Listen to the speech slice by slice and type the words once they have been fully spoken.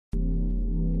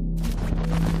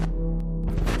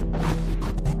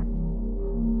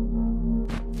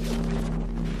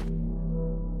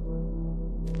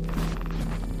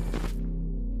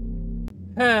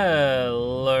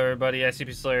Hello everybody,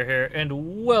 SCP Slayer here,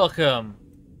 and welcome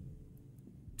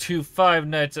to Five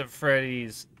Nights at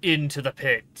Freddy's Into the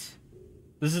Pit.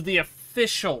 This is the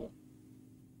official,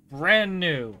 brand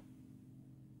new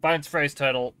Five Nights at Freddy's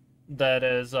title that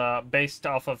is based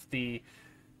off of the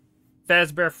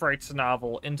Fazbear Frights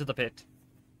novel, Into the Pit.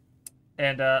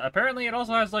 And apparently it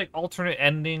also has like alternate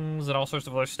endings and all sorts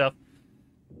of other stuff.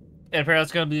 And apparently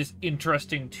it's going to be this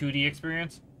interesting 2D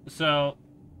experience. So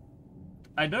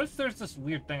I noticed there's this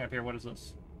weird thing up here. What is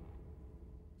this?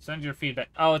 Send your feedback.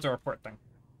 Oh, it's a report thing.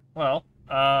 Well,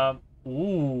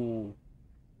 ooh.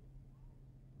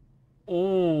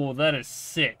 Oh, that is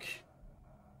sick.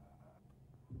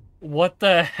 What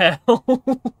the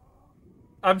hell?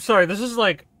 I'm sorry, this is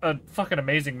like a fucking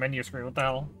amazing menu screen. What the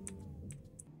hell?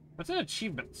 What's in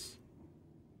achievements?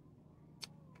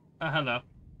 Hello.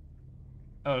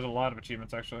 Oh, there's a lot of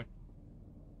achievements, actually.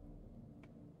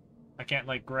 I can't,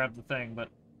 like, grab the thing, but...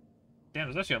 Damn,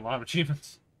 there's actually a lot of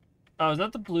achievements. Oh, is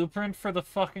that the blueprint for the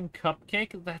fucking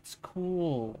cupcake? That's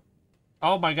cool.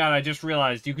 Oh my god, I just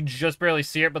realized. You can just barely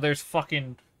see it, but there's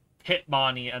fucking Pit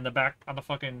Bonnie on the back, on the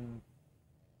fucking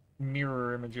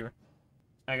mirror image here.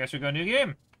 I guess we go new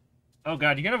game. Oh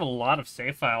god, you can have a lot of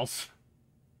save files.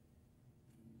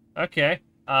 Okay,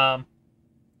 Oh,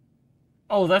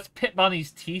 that's Pit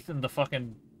Bonnie's teeth in the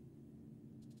fucking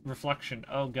reflection.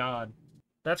 Oh god.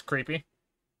 That's creepy.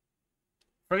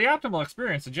 For the optimal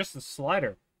experience, adjust the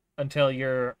slider until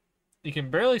you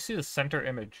can barely see the center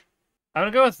image. I'm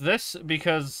gonna go with this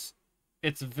because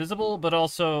it's visible, but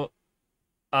also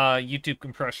YouTube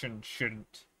compression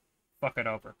shouldn't fuck it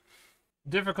over.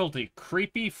 Difficulty,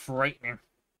 creepy, frightening.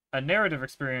 A narrative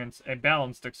experience, a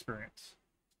balanced experience.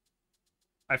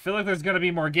 I feel like there's gonna be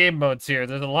more game modes here.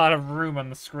 There's a lot of room on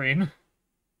the screen.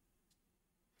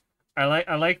 I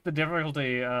like the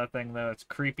difficulty thing though. It's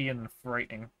creepy and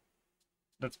frightening.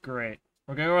 That's great.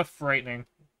 We're gonna go with frightening.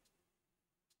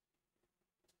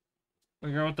 We're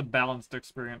gonna go with the balanced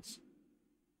experience.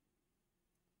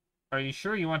 Are you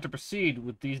sure you want to proceed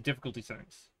with these difficulty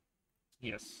settings?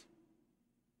 Yes.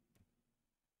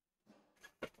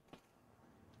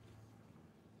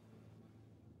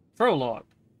 Prologue.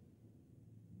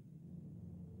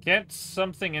 Can't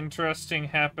something interesting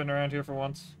happen around here for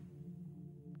once?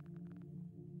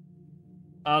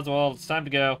 Oswald, it's time to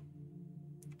go.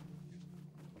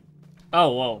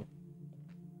 Oh, whoa.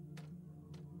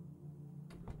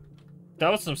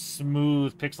 That was some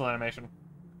smooth pixel animation.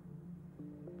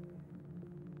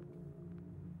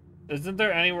 Isn't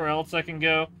there anywhere else I can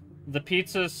go? The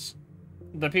pizza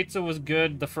was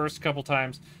good the first couple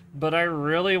times, but I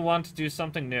really want to do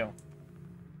something new.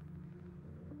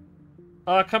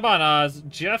 Come on, Oz.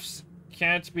 Jeff's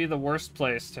can't be the worst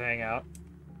place to hang out.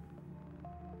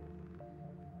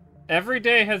 Every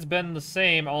day has been the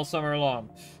same all summer long.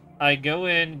 I go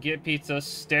in, get pizza,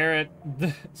 stare at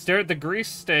the grease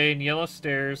stain yellow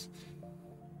stairs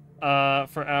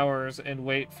for hours and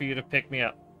wait for you to pick me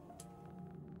up.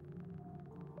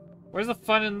 Where's the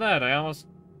fun in that?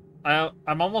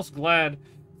 I'm almost glad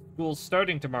school's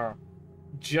starting tomorrow.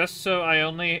 Just so I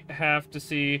only have to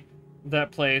see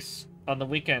that place on the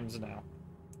weekends now.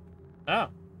 Oh.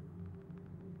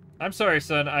 I'm sorry,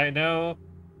 son. I know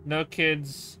no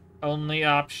kids' only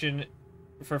option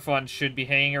for fun should be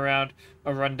hanging around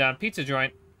a rundown pizza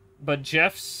joint, but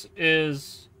Jeff's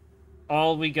is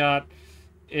all we got.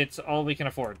 It's all we can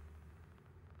afford.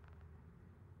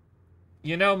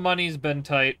 You know money's been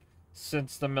tight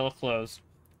since the mill closed.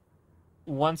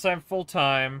 Once I'm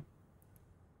full-time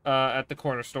at the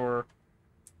corner store,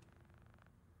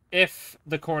 if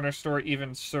the corner store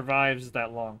even survives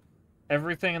that long,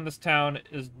 everything in this town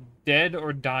is dead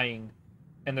or dying,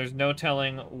 and there's no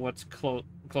telling what's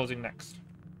closing next.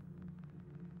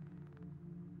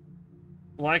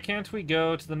 Why can't we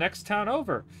go to the next town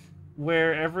over,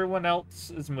 where everyone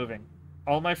else is moving?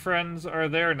 All my friends are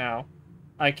there now.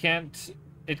 It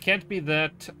can't be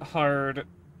that hard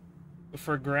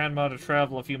for Grandma to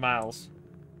travel a few miles.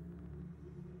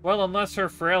 Well, unless her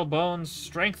frail bones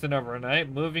strengthen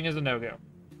overnight, moving is a no-go.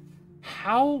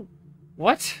 How?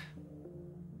 What?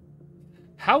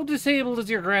 How disabled is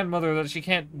your grandmother that she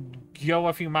can't go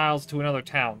a few miles to another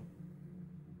town?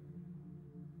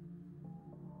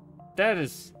 That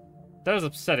is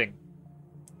upsetting. ...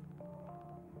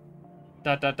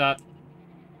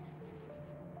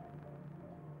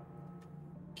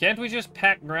 Can't we just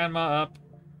pack Grandma up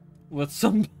with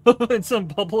some some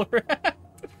bubble wrap?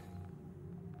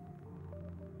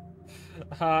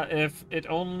 If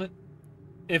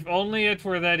only it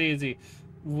were that easy.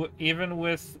 Even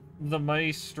with the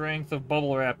mighty strength of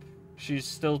bubble wrap, she's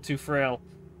still too frail.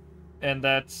 And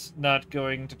that's not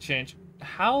going to change.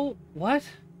 How? What?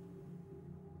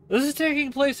 This is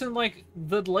taking place in, like,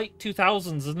 the late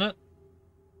 2000s, isn't it?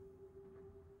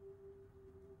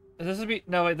 This would be...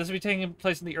 No, wait, this would be taking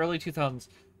place in the early 2000s.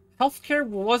 Healthcare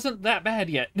wasn't that bad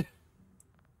yet.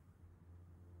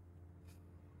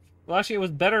 Well, actually, it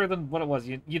was better than what it was.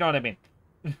 You know what I mean.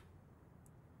 It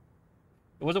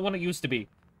wasn't what it used to be.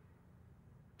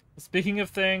 Speaking of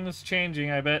things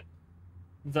changing, I bet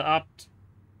the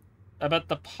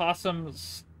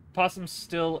possum's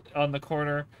still on the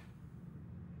corner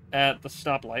at the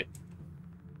stoplight.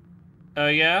 Oh,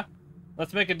 yeah?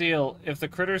 Let's make a deal. If the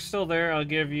critter's still there, I'll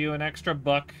give you an extra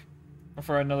buck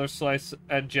for another slice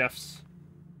at Jeff's.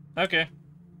 Okay.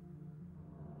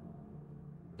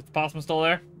 Is the possum still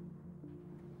there?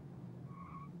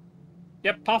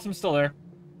 Yep, possum's still there.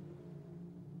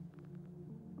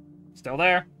 Still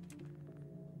there.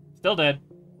 Still dead.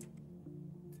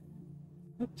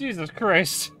 Jesus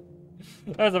Christ.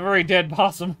 That's a very dead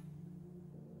possum.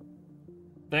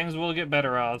 Things will get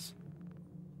better, Oz.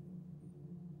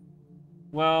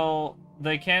 Well,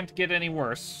 they can't get any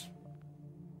worse.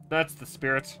 That's the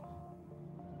spirit.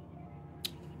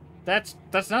 That's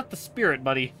not the spirit,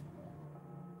 buddy.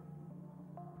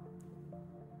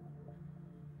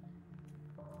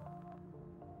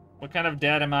 What kind of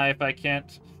dad am I if I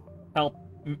can't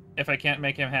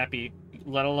make him happy,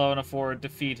 let alone afford to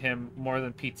feed him more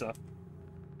than pizza?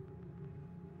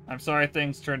 I'm sorry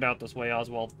things turned out this way,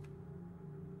 Oswald.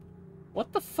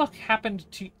 What the fuck happened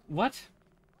to... What?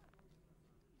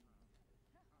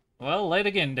 Well, late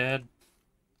again, Dad.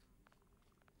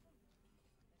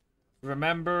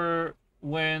 Remember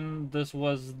when this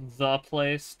was the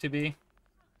place to be?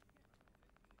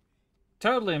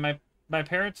 Totally, my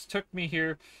parents took me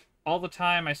here all the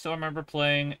time. I still remember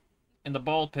playing in the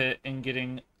ball pit and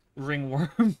getting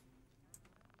ringworm.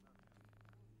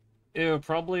 Ew,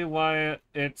 probably why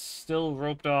it's still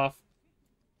roped off.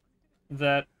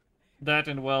 That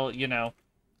and, well, you know.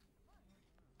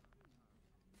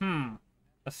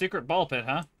 A secret ball pit,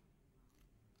 huh?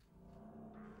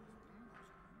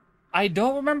 I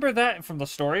don't remember that from the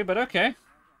story, but okay.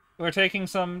 We're making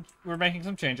some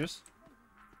changes.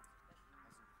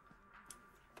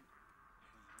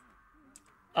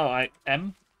 Oh,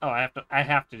 Oh, I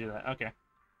have to do that. Okay.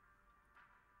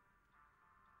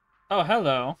 Oh,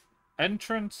 hello.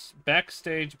 Entrance,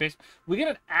 backstage, base. We get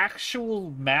an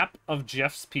actual map of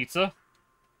Jeff's Pizza.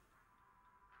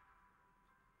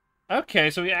 Okay,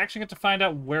 so we actually get to find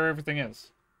out where everything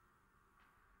is.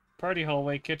 Party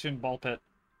hallway, kitchen, ball pit,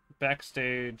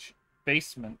 backstage,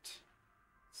 basement,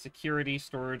 security,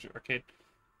 storage, arcade.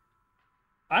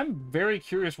 I'm very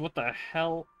curious what the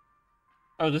hell...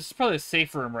 Oh, this is probably a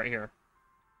safe room right here.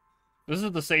 This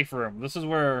is the safe room. This is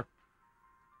where...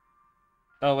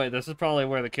 Oh, wait, this is probably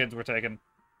where the kids were taken.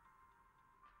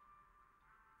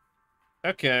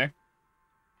 Okay.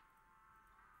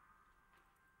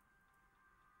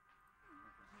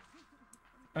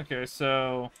 Okay,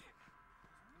 so...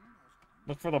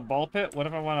 Look for the ball pit? What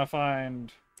if I want to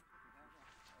find...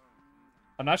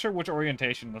 I'm not sure which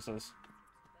orientation this is.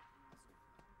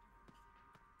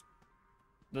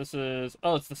 This is...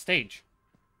 Oh, it's the stage.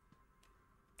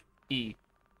 E.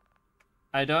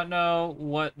 I don't know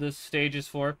what this stage is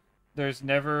for. There's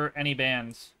never any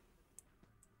bands.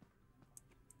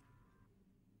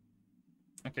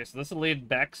 Okay, so this will lead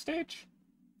backstage?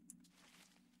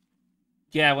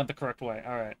 Yeah, I went the correct way.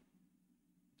 Alright.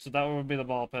 So that would be the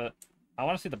ball pit. I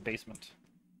want to see the basement.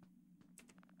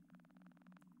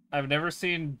 I've never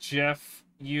seen Jeff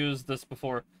use this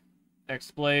before.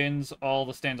 Explains all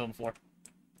the stands on the floor.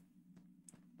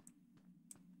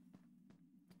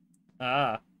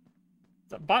 Ah.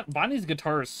 Bonnie's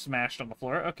guitar is smashed on the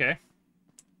floor. Okay.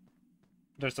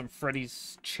 There's some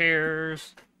Freddy's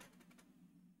chairs.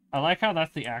 I like how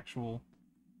that's the actual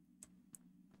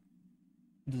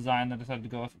design that I decided to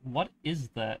go with. What is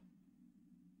that?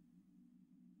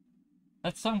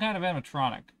 That's some kind of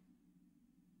animatronic.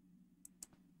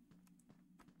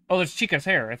 Oh, there's Chica's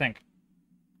hair, I think.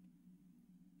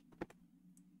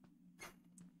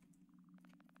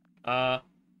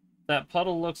 That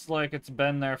puddle looks like it's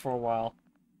been there for a while.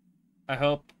 I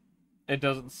hope it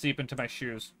doesn't seep into my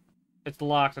shoes. It's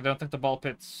locked. I don't think the ball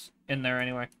pit's in there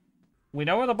anyway. We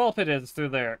know where the ball pit is through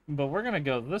there, but we're gonna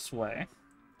go this way.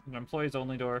 An employees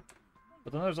only door.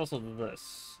 But then there's also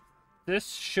this.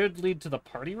 This should lead to the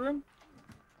party room?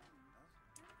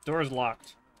 Door is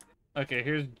locked. Okay,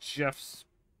 here's Jeff's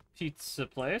pizza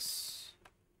place.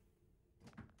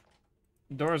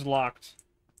 Door's locked.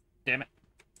 Damn it.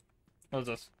 What is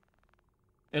this?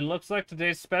 It looks like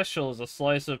today's special is a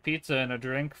slice of pizza and a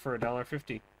drink for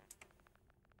 $1.50.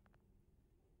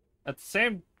 At the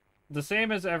same... The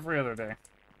same as every other day.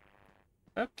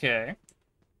 Okay.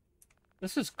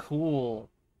 This is cool.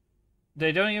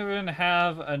 They don't even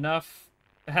have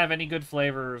any good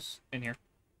flavors in here.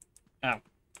 Oh.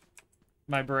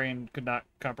 My brain could not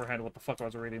comprehend what the fuck I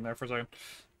was reading there for a second.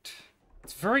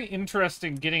 It's very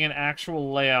interesting getting an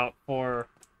actual layout for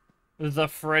the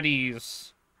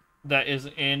Freddy's that is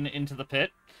Into the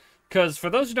Pit. Because, for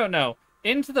those who don't know,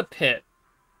 Into the Pit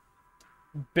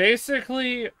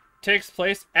basically takes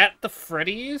place at the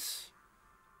Freddy's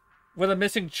where the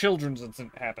missing children's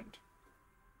incident happened.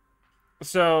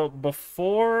 So,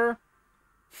 before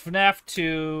FNAF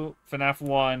 2, FNAF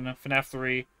 1, FNAF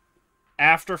 3,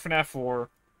 after FNAF 4,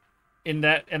 in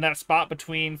that spot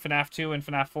between FNAF 2 and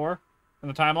FNAF 4 in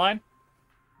the timeline,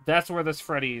 that's where this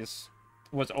Freddy's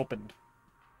was opened.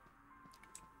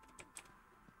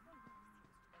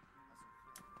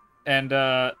 And,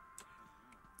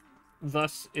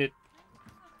 thus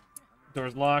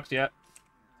door's locked, yeah.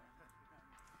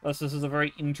 Thus, this is a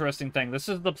very interesting thing. This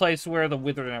is the place where the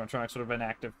withered animatronics would have been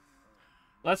active.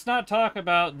 Let's not talk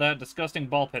about that disgusting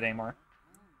ball pit anymore.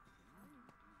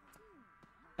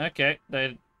 Okay,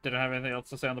 they didn't have anything else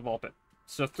to say on the ball pit.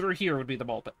 So through here would be the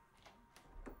ball pit.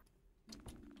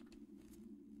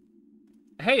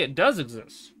 Hey, it does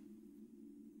exist.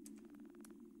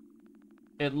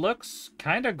 It looks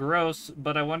kind of gross,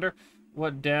 but I wonder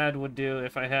what Dad would do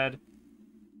if I had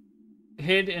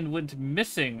hid and went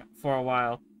missing for a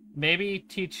while. Maybe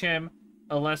teach him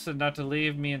a lesson not to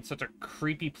leave me in such a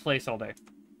creepy place all day.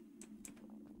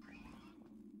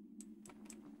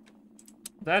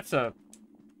 That's a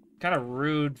kind of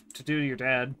rude to do to your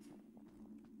dad.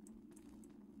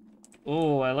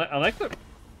 Oh, I like the...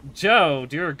 Joe,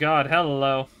 dear God,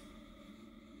 hello.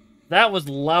 That was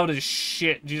loud as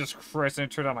shit. Jesus Christ, I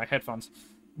turned on my headphones.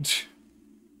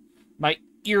 My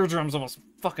eardrums almost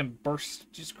fucking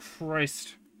burst. Jesus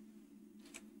Christ.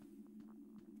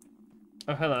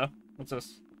 Oh, hello. What's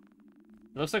this?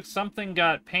 It looks like something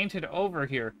got painted over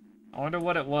here. I wonder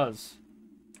what it was.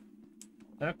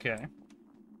 Okay.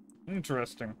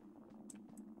 Interesting.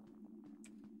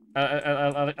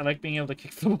 I like being able to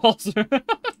kick the walls.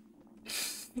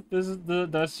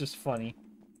 That's just funny.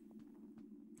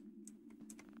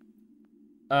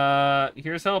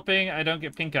 Here's helping. I don't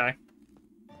get pink eye.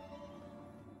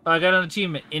 I got an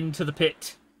achievement. Into the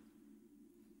pit.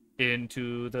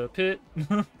 Into the pit.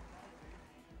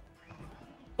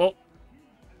 Oh.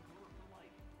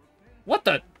 What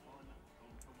the?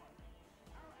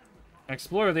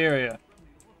 Explore the area.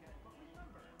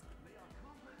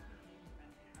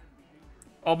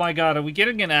 Oh my god, are we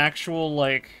getting an actual,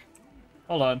 like...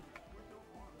 Hold on.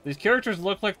 These characters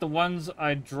look like the ones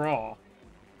I draw.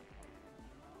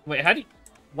 Wait, how do you...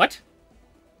 What?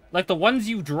 Like the ones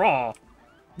you draw?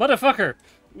 Motherfucker!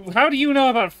 How do you know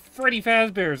about Freddy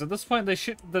Fazbear's? At this point, they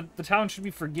should... The town should be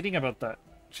forgetting about that.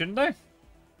 Shouldn't they?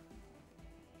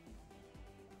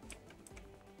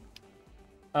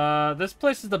 This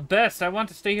place is the best. I want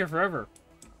to stay here forever.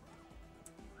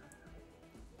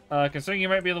 Considering you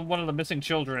might be one of the missing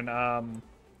children,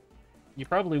 you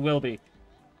probably will be.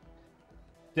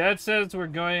 Dad says we're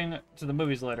going to the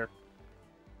movies later.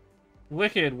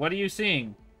 Wicked, what are you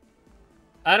seeing?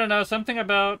 I don't know, something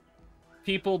about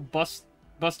people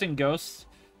busting ghosts.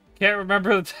 Can't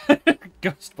remember the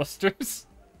Ghostbusters.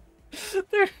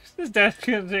 His dad's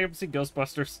gonna take him to see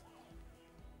Ghostbusters.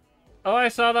 Oh, I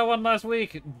saw that one last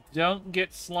week. Don't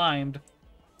get slimed.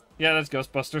 Yeah, that's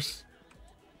Ghostbusters.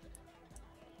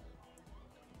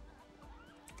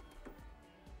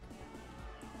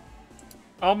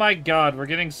 Oh my god, we're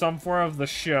getting some form of the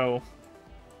show.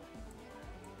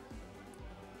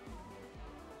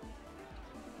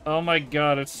 Oh my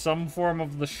god, it's some form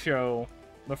of the show.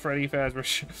 The Freddy Fazbear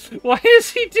show. Why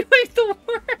is he doing the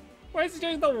work? Why is he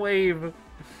doing the wave?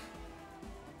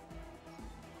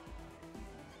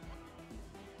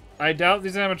 I doubt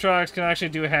these animatronics can actually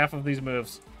do half of these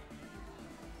moves.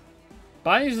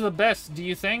 Bonnie's the best. Do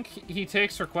you think he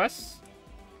takes requests?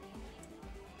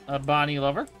 A Bonnie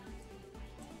lover?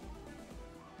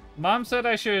 Mom said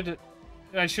I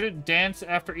shouldn't dance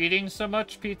after eating so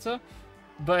much pizza,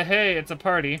 but hey, it's a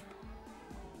party.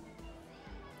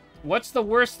 What's the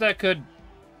worst that could...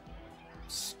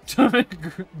 Stomach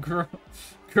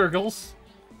gurgles?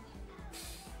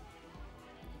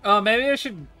 Oh, maybe I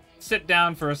should sit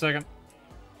down for a second.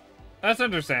 That's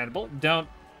understandable. Don't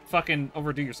fucking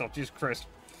overdo yourself, Jesus Christ.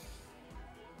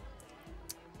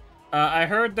 I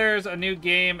heard there's a new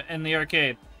game in the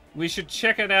arcade. We should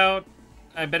check it out.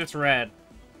 I bet it's rad.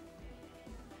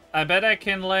 I bet I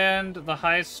can land the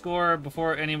highest score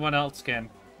before anyone else can.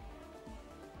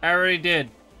 I already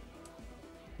did.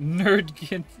 Nerd,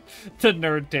 the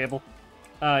nerd table.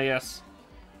 Ah, yes.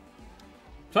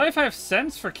 25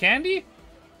 cents for candy?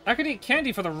 I could eat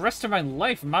candy for the rest of my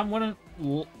life. Mom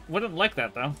wouldn't like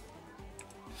that, though.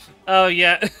 Oh,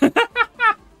 yeah.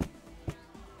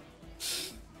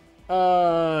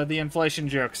 The inflation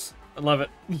jokes. I love it.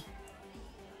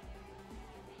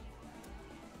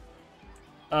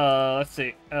 Let's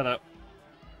see. Hello.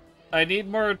 I need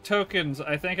more tokens.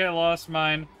 I think I lost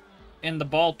mine in the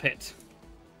ball pit.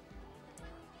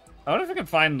 I wonder if I can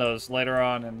find those later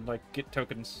on and, like, get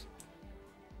tokens.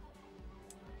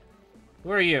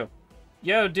 Who are you?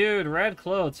 Yo, dude, rad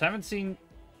clothes. Haven't seen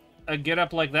a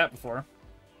get-up like that before.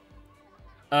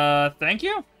 Thank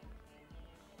you?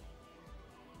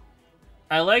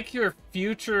 I like your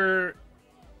Future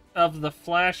of the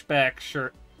Flashback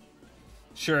shirt.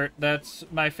 That's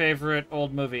my favorite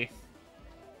old movie.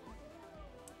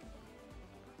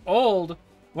 Old?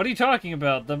 What are you talking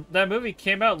about? That movie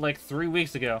came out like 3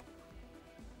 weeks ago.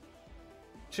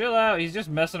 Chill out, he's just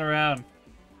messing around.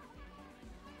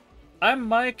 I'm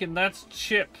Mike and that's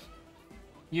Chip.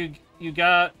 You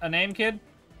got a name, kid?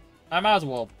 I'm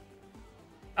Oswald.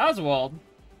 Oswald?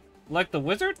 Like the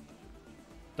wizard?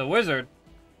 The Wizard?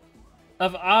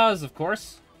 Of Oz, of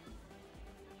course.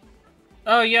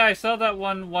 Oh yeah, I saw that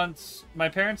one once. My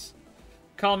parents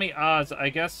call me Oz. I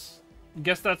guess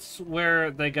that's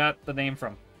where they got the name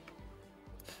from.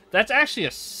 That's actually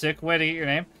a sick way to get your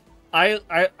name.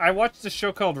 I watched a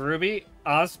show called Ruby.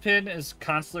 Ozpin is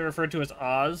constantly referred to as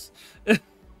Oz.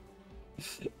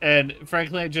 And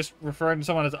frankly, just referring to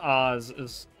someone as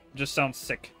Oz just sounds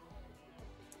sick.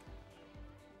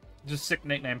 Just sick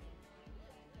nickname.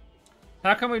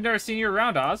 How come we've never seen you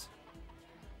around, Oz?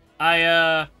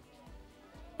 That's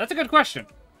a good question.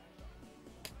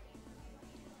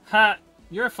 Ha,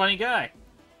 you're a funny guy.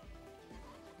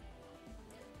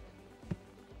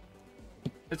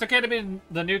 It's okay to be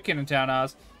the new kid in town,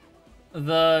 Oz.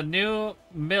 The new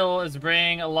mill is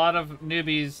bringing a lot of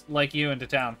newbies like you into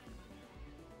town.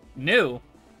 New?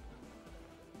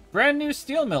 Brand new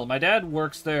steel mill. My dad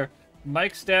works there.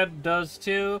 Mike's dad does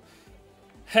too.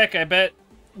 Heck, I bet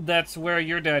that's where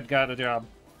your dad got a job.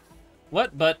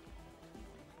 What? But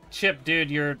Chip,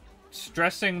 dude, you're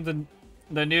stressing the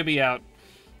newbie out.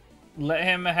 Let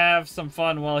him have some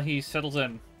fun while he settles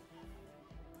in.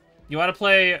 You want to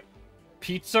play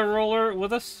pizza roller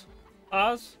with us,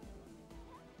 Oz?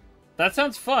 That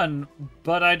sounds fun,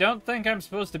 but I don't think I'm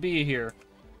supposed to be here.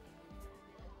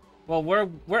 Well,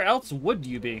 where else would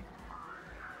you be?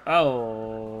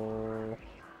 Oh.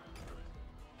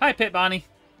 Hi, Pit Bonnie.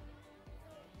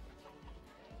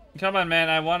 Come on, man.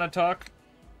 I want to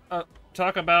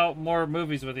talk about more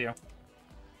movies with you.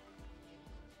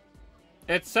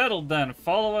 It's settled then.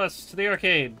 Follow us to the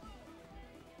arcade.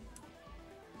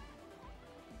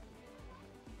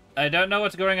 I don't know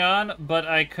what's going on, but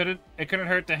it couldn't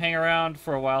hurt to hang around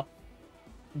for a while.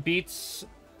 Beats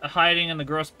hiding in the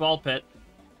gross ball pit.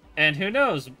 And who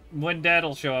knows when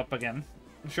Dad'll show up again.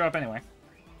 Show up anyway.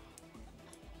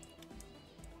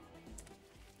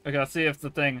 Okay, let's see if the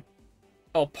thing...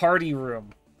 Oh, party room.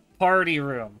 Party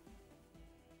room.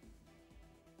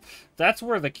 That's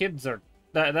where the kids are.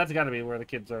 That's gotta be where the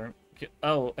kids are.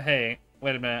 Oh, hey.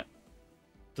 Wait a minute.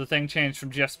 The thing changed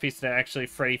from Jeff's Pizza to actually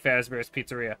Freddy Fazbear's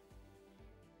Pizzeria.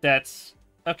 That's...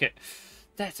 Okay.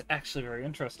 That's actually very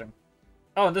interesting.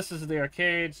 Oh, and this is the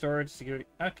arcade, storage, security...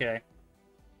 Okay.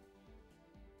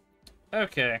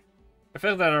 Okay. I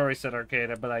feel like that already said arcade,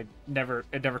 but it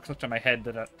never clicked on my head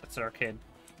that that's an arcade.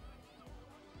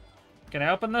 Can I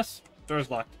open this? Door's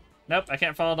locked. Nope, I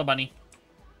can't follow the bunny.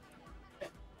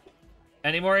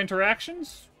 Any more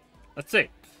interactions? Let's see.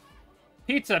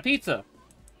 Pizza, pizza.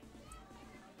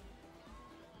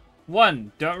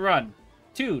 1, don't run.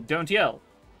 2, don't yell.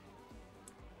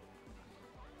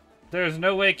 There's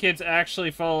no way kids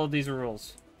actually follow these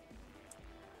rules.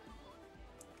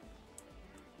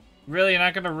 Really? You're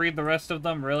not going to read the rest of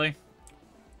them? Really?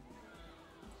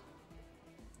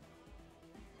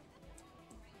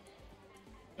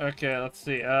 Okay, let's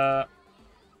see. Oh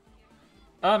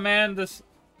man, this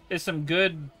is some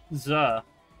good Z.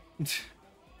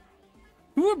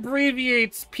 Who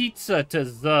abbreviates pizza to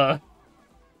Z?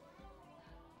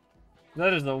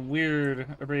 That is a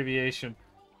weird abbreviation.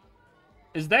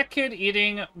 Is that kid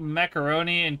eating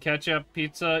macaroni and ketchup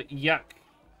pizza? Yuck.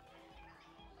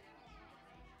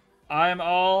 I'm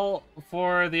all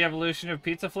for the evolution of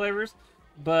pizza flavors,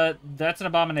 but that's an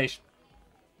abomination.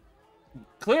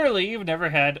 Clearly, you've never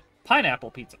had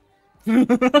pineapple pizza.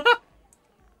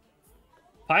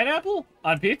 Pineapple?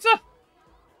 On pizza?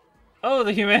 Oh,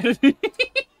 the humanity.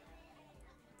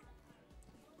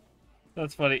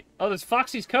 That's funny. Oh, there's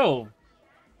Foxy's Cove.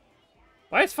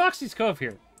 Why is Foxy's Cove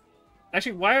here?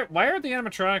 Actually, why are the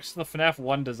animatronics the FNAF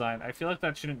 1 design? I feel like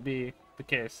that shouldn't be the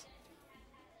case.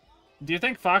 Do you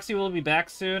think Foxy will be back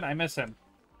soon? I miss him.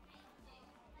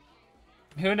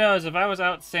 Who knows? If I was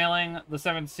out sailing the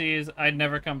seven seas, I'd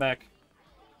never come back.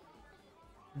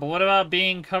 But what about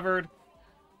being covered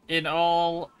in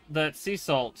all that sea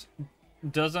salt?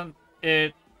 Doesn't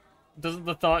the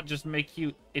thought just make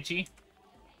you itchy?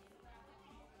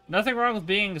 Nothing wrong with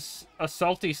being a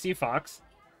salty sea fox.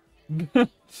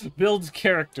 Builds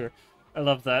character. I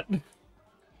love that.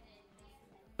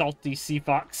 Salty sea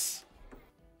fox.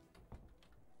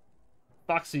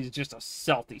 Foxy's just a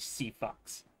salty sea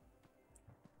fox.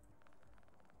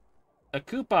 A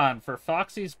coupon for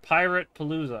Foxy's Pirate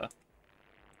Palooza.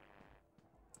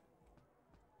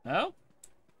 No?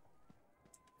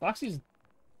 Foxy's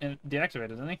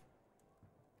deactivated, isn't he?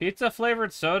 Pizza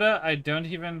flavored soda? I don't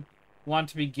even want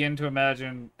to begin to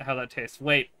imagine how that tastes.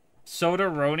 Wait,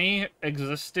 Soda-Roni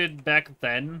existed back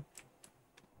then?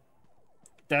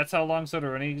 That's how long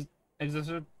Soda-Roni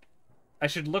existed? I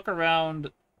should look around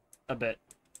a bit.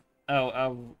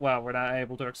 Oh, wow, we're not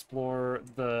able to explore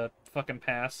the fucking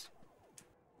past.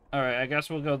 Alright, I guess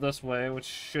we'll go this way, which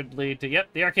should lead to, yep,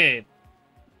 the arcade.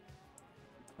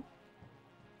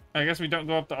 I guess we don't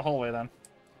go up the hallway, then.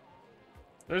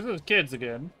 There's those kids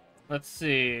again. Let's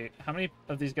see. How many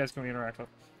of these guys can we interact with?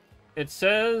 It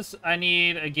says I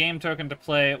need a game token to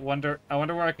play. I wonder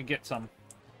where I could get some.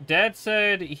 Dad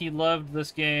said he loved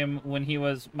this game when he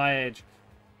was my age.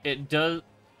 It does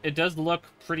look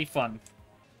pretty fun.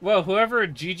 Whoa, whoever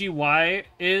GGY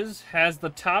is has the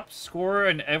top score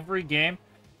in every game.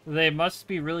 They must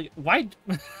be really... Why?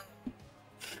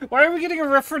 Why are we getting a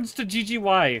reference to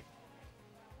GGY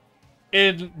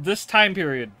in this time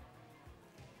period?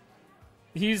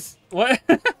 He's... What?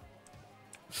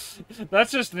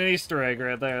 That's just an Easter egg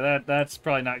right there. That's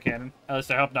probably not canon. At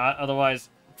least I hope not. Otherwise,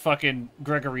 fucking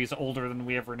Gregory's older than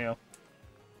we ever knew.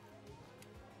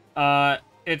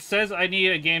 It says I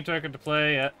need a game token to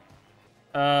play.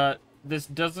 This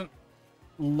doesn't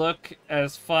look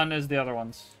as fun as the other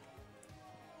ones.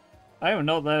 I don't even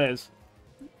know what that is.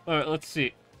 Alright, let's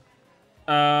see.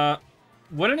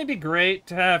 Wouldn't it be great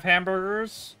to have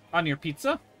hamburgers on your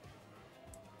pizza?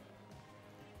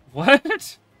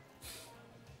 What?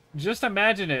 Just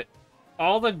imagine it.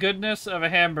 All the goodness of a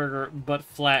hamburger, but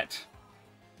flat.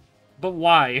 But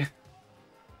why?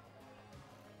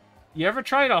 You ever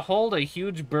try to hold a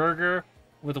huge burger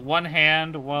with one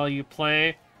hand while you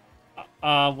play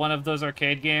one of those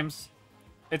arcade games?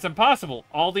 It's impossible.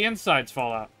 All the insides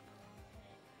fall out.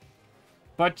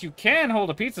 But you can hold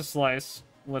a pizza slice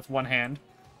with one hand.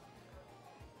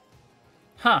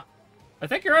 Huh. I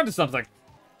think you're onto something.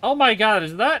 Oh my god,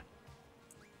 is that...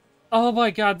 Oh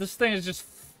my god, this thing is just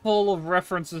full of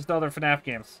references to other FNAF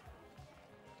games.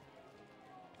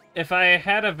 If I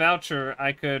had a voucher,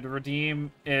 I could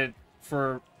redeem it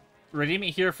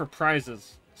here for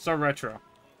prizes. So retro.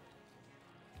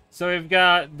 So we've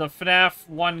got the FNAF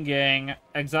 1 gang,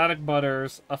 Exotic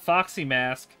Butters, a Foxy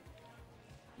mask.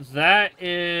 That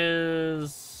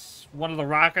is one of the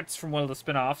rockets from one of the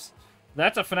spin-offs.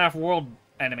 That's a FNAF World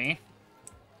enemy.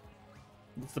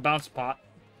 It's the bounce pot.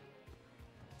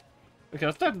 Okay,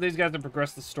 let's talk to these guys and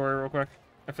progress the story real quick.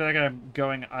 I feel like I'm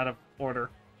going out of order.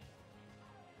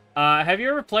 Have you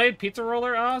ever played Pizza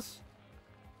Roller, Oz?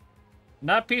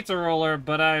 Not Pizza Roller,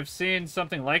 but I've seen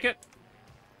something like it.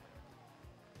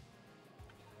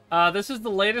 This is the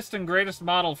latest and greatest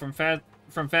model from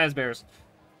Fazbear's.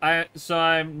 So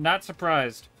I'm not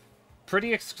surprised.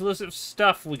 Pretty exclusive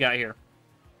stuff we got here.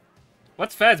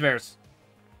 What's Fazbear's?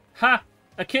 Ha!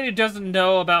 A kid who doesn't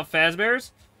know about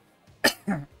Fazbear's?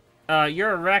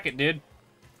 You're a racket, dude.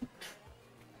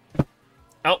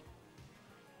 Oh.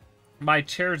 My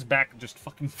chair's back just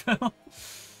fucking fell.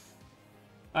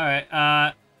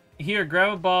 Alright, here,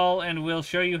 grab a ball and we'll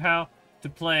show you how to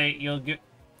play.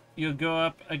 You'll go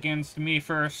up against me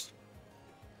first.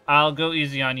 I'll go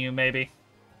easy on you, maybe.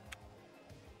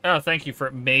 Oh, thank you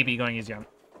for maybe going easy on me.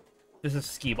 This is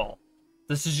skee-ball.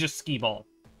 This is just skee-ball.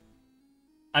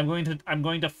 I'm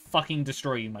going to fucking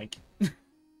destroy you, Mike.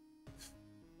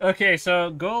 Okay,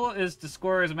 so goal is to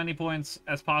score as many points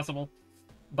as possible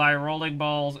by rolling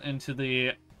balls into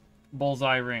the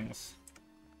bullseye rings.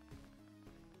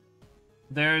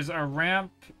 There's a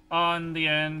ramp on the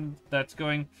end that's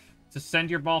going to send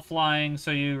your ball flying,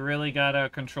 so you really gotta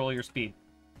control your speed.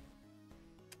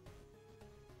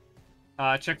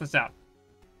 Check this out.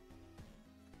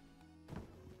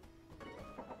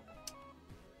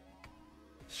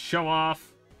 Show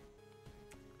off.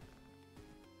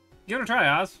 You wanna try,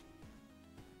 Oz?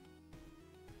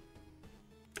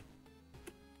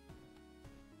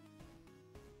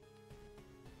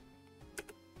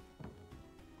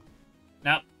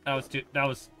 Nope, that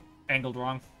was angled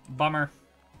wrong. Bummer.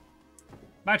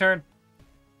 My turn.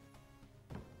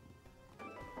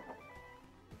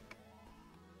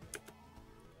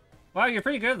 Wow, you're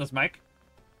pretty good at this, Mike.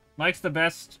 Mike's the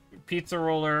best pizza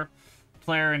roller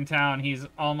player in town. He's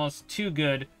almost too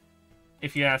good,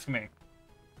 if you ask me.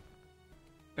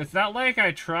 It's not like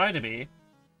I try to be.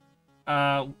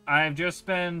 I've just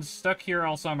been stuck here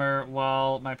all summer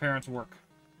while my parents work.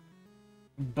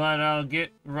 But I'll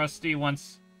get rusty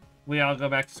once we all go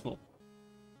back to school.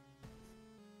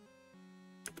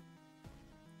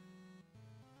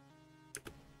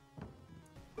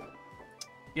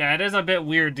 Yeah, it is a bit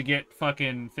weird to get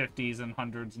fucking 50s and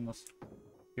 100s in this.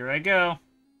 Here I go.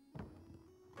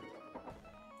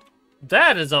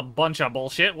 That is a bunch of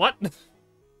bullshit. What?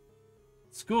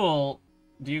 School.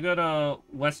 Do you go to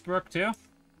Westbrook, too?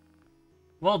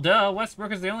 Well, duh.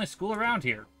 Westbrook is the only school around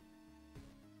here.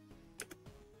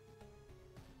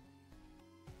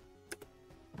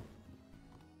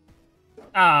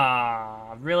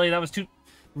 Ah, really? That was too...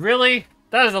 Really?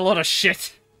 That is a load of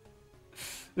shit.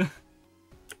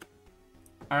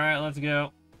 Alright, let's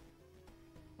go.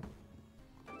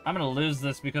 I'm gonna lose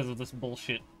this because of this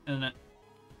bullshit, isn't it?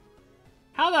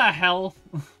 How the hell?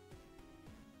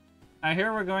 I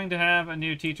hear we're going to have a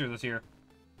new teacher this year.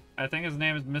 I think his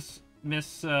name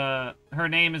is her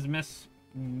name is Miss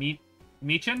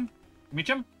Meacham?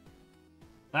 Meacham?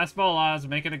 Last ball odds,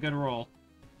 make it a good roll.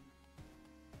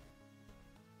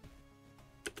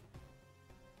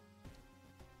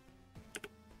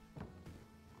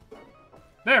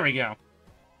 There we go.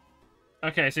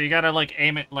 Okay, so you gotta, like,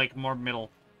 aim it, like, more middle.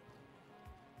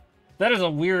 That is a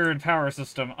weird power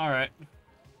system. Alright.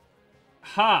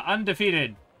 Ha!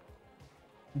 Undefeated.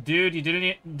 Dude, you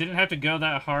didn't have to go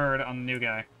that hard on the new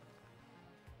guy.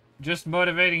 Just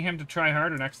motivating him to try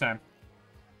harder next time.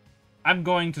 I'm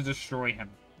going to destroy him.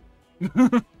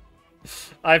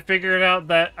 I figured out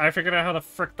how the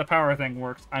frick the power thing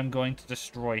works. I'm going to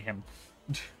destroy him.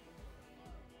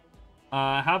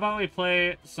 How about we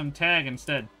play some tag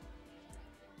instead?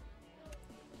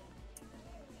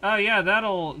 Oh yeah,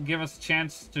 that'll give us a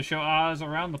chance to show Oz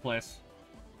around the place.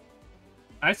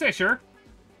 I say sure.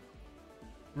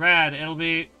 Rad, I'll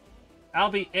be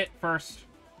it first.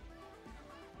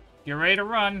 Get ready to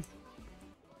run.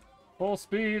 Full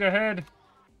speed ahead.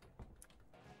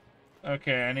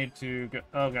 Okay, I need to go.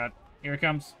 Oh god. Here he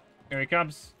comes. Here he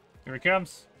comes. Here he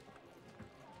comes.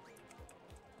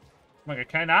 Okay,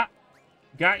 can I not?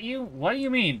 Got you? What do you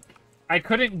mean? I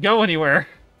couldn't go anywhere.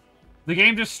 The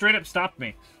game just straight up stopped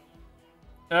me.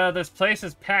 This place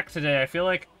is packed today. I feel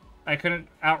like I couldn't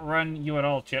outrun you at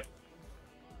all, Chip.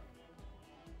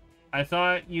 I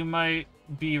thought you might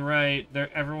be right.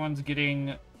 Everyone's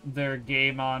getting their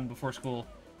game on before school.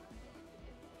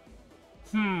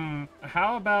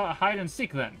 How about hide and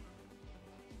seek then?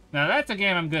 Now that's a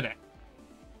game I'm good at.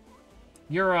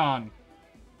 You're on.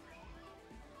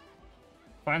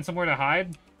 Find somewhere to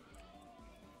hide? Is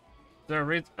there a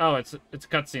reason? Oh, it's a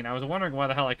cutscene. I was wondering why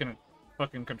the hell I couldn't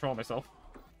fucking control myself.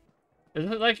 Is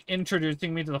it like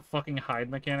introducing me to the fucking hide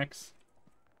mechanics?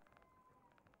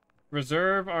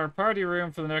 Reserve our party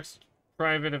room for the next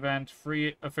private event.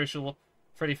 Free official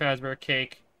Freddy Fazbear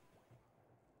cake.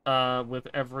 With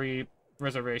every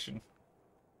reservation.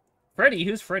 Freddy?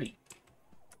 Who's Freddy?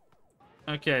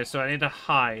 Okay, so I need to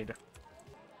hide.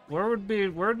 Where would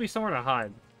be somewhere to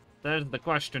hide? That is the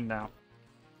question now.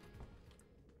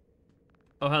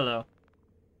 Oh, hello.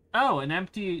 Oh, an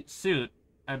empty suit.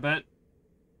 I bet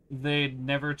they'd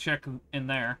never check in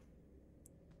there.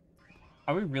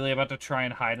 Are we really about to try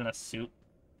and hide in a suit?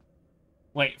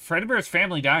 Wait, Fredbear's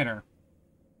Family Diner.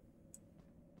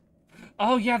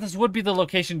 Oh yeah, this would be the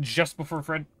location just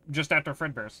after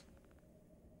Fredbear's.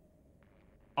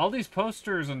 All these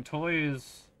posters and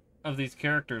toys of these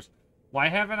characters. Why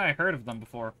haven't I heard of them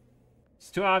before? It's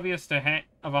too obvious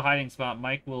of a hiding spot.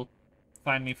 Mike will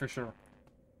find me for sure.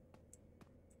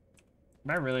 Am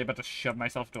I really about to shove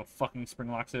myself into a fucking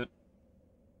Springlock suit?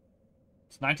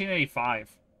 It's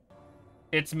 1985.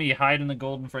 It's me, hide in the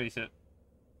Golden Freddy suit.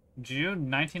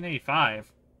 June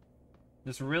 1985.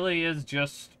 This really is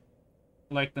just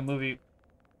like the movie.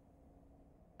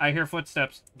 I hear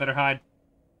footsteps. Better hide.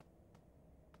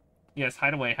 Yes,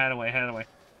 hide away, hide away, hide away.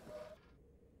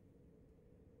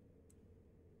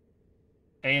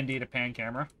 A and D to pan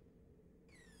camera.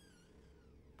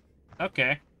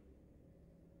 Okay.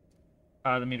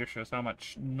 The meter shows how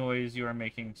much noise you are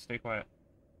making. Stay quiet.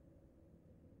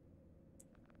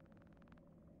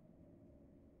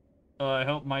 I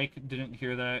hope Mike didn't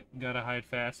hear that. Gotta hide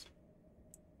fast.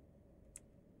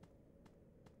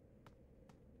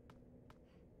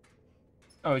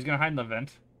 Oh, he's gonna hide in the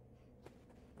vent.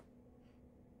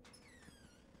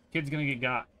 Kid's gonna get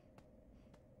got.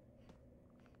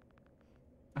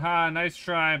 Ha, nice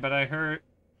try, but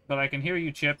I can hear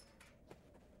you, Chip.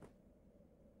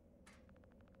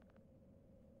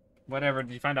 Whatever,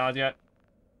 did you find Oz yet?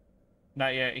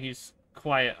 Not yet, he's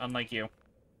quiet, unlike you.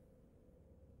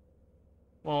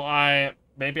 Well,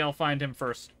 maybe I'll find him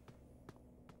first.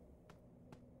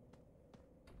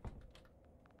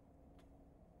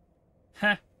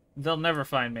 Heh, they'll never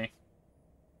find me.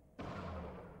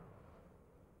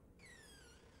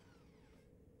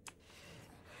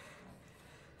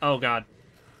 Oh, God.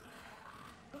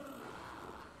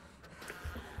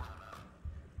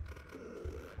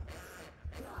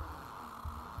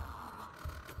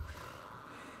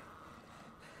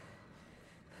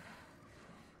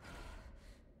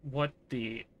 What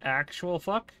the actual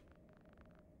fuck?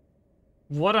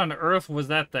 What on earth was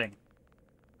that thing?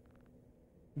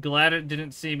 Glad it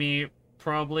didn't see me.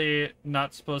 Probably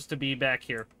not supposed to be back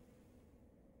here.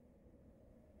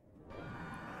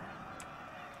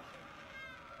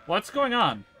 What's going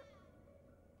on?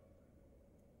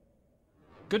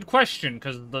 Good question,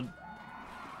 because the...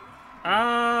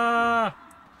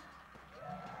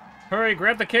 Hurry,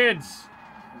 grab the kids!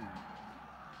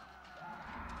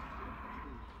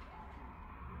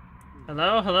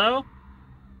 Hello? Hello?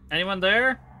 Anyone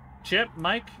there? Chip?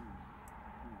 Mike?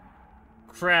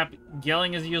 Crap,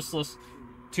 yelling is useless.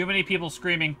 Too many people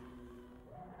screaming.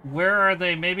 Where are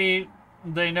they? Maybe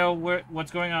they know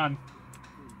what's going on.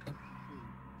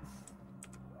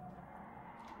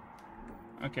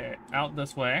 Okay, out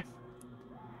this way.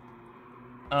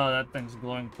 Oh, that thing's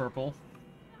glowing purple.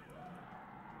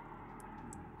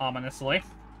 Ominously.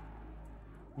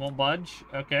 Won't budge.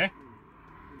 Okay.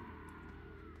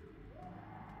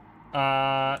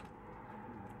 I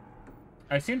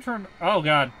seem to... Oh,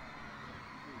 God.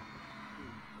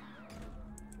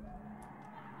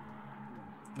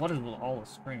 What is with all the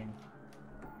screaming?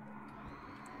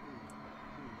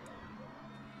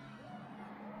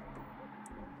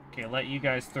 Okay, let you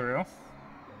guys through.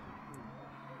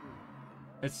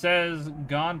 It says,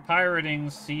 gone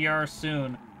pirating, CR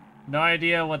soon. No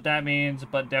idea what that means,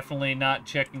 but definitely not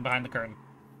checking behind the curtain.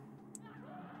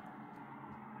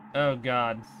 Oh,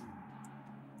 God.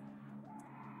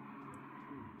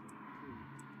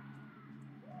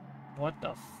 What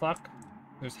the fuck?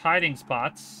 There's hiding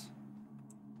spots.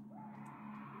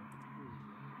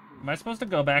 Am I supposed to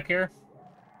go back here?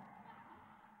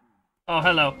 Oh,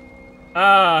 hello.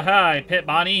 Hi, Pit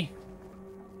Bonnie.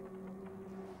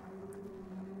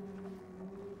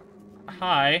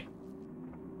 Hi.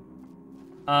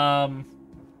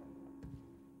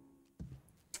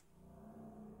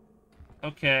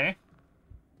 Okay.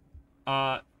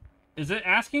 Is it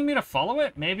asking me to follow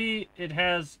it? Maybe it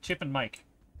has Chip and Mike.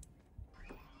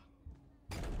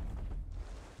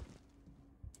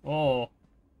 Oh.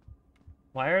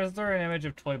 Why is there an image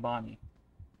of Toy Bonnie?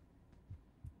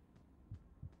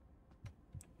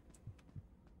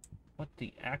 What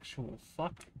the actual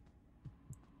fuck?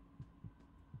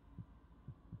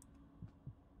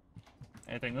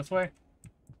 Anything this way?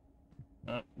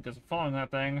 Oh, because I'm following that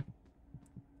thing.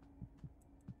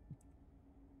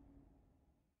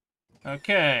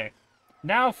 Okay.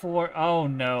 Now for... Oh,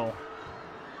 no.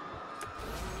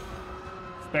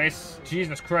 Space.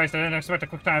 Jesus Christ, I didn't expect a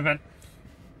quick time event.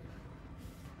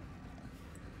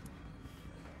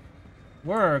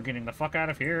 We're getting the fuck out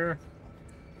of here.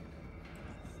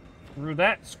 Screw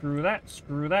that, screw that,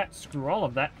 screw that, screw all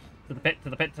of that. To the pit, to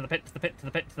the pit, to the pit, to the pit, to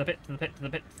the pit, to the pit, to the pit, to the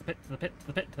pit, to the pit, to the pit, to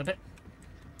the pit, to the pit.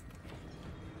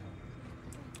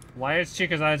 Why is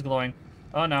Chica's eyes glowing?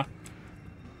 Oh no.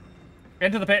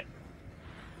 Into the pit.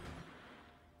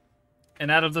 And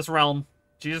out of this realm.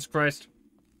 Jesus Christ.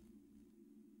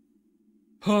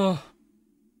 There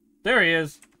he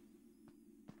is.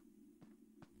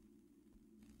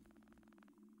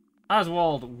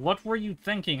 Oswald, what were you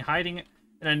thinking hiding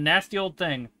in a nasty old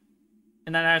thing?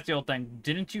 In that nasty old thing.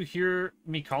 Didn't you hear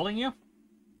me calling you?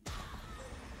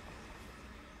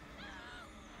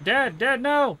 Dad,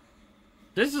 no!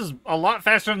 This is a lot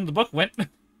faster than the book went.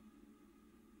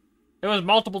 It was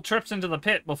multiple trips into the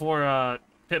pit before,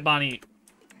 Pit Bonnie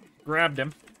grabbed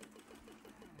him.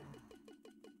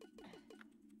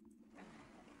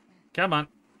 Come on.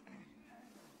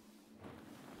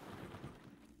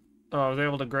 Oh, I was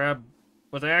able to grab...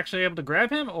 Was I actually able to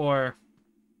grab him, or...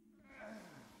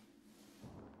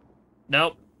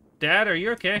 Nope. Dad, are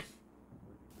you okay?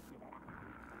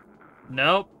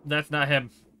 Nope, that's not him.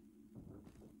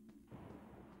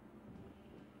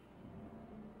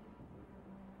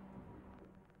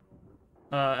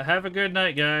 Have a good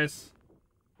night, guys.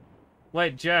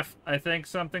 Wait, Jeff, I think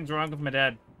something's wrong with my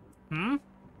dad. Hmm?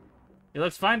 He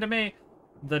looks fine to me.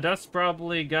 The dust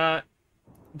probably got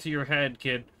to your head,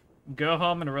 kid. Go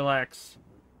home and relax.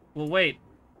 Well, wait.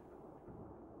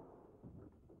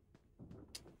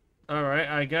 Alright,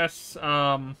 I guess,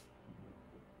 the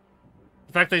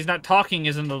fact that he's not talking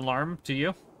isn't an alarm to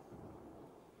you.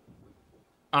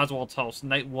 Oswald's house,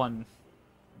 night 1.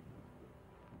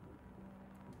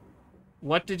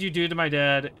 What did you do to my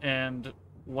dad, and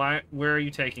where are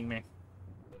you taking me?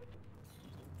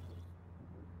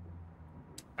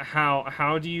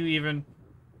 How do you even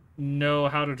know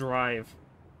how to drive?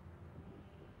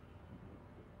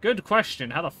 Good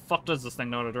question. How the fuck does this thing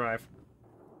know how to drive?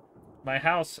 My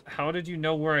house, how did you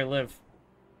know where I live?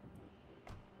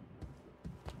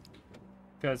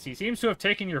 Because he seems to have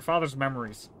taken your father's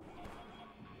memories.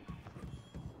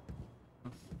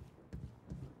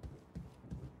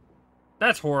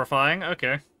 That's horrifying.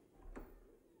 Okay.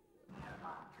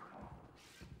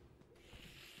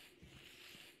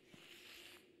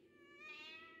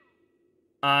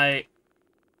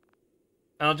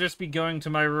 I'll just be going to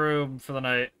my room for the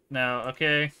night now,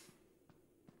 okay?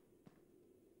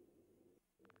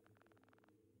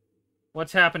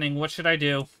 What's happening? What should I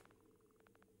do?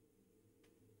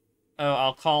 Oh,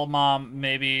 I'll call Mom.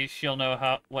 Maybe she'll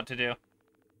know what to do.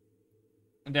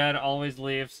 Dad always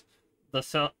leaves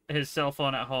his cell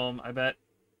phone at home. I bet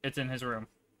it's in his room.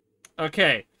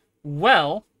 Okay.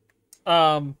 Well,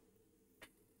 because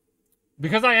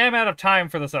I am out of time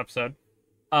for this episode,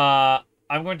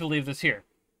 I'm going to leave this here.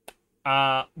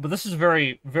 But this is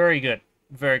very, very good.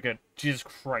 Very good. Jesus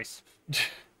Christ.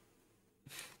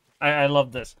 I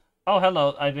love this. Oh,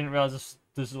 hello. I didn't realize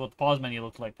this is what the pause menu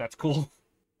looked like. That's cool.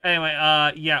 Anyway,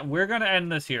 yeah, we're gonna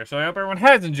end this here. So I hope everyone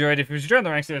has enjoyed. If you've joined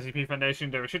the ranks of the SCP Foundation,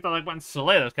 don't shoot the like button,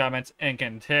 slay those comments, and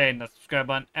contain the subscribe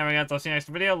button. And guys, I'll see you next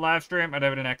video, live stream,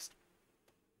 whatever the next.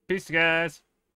 Peace, guys.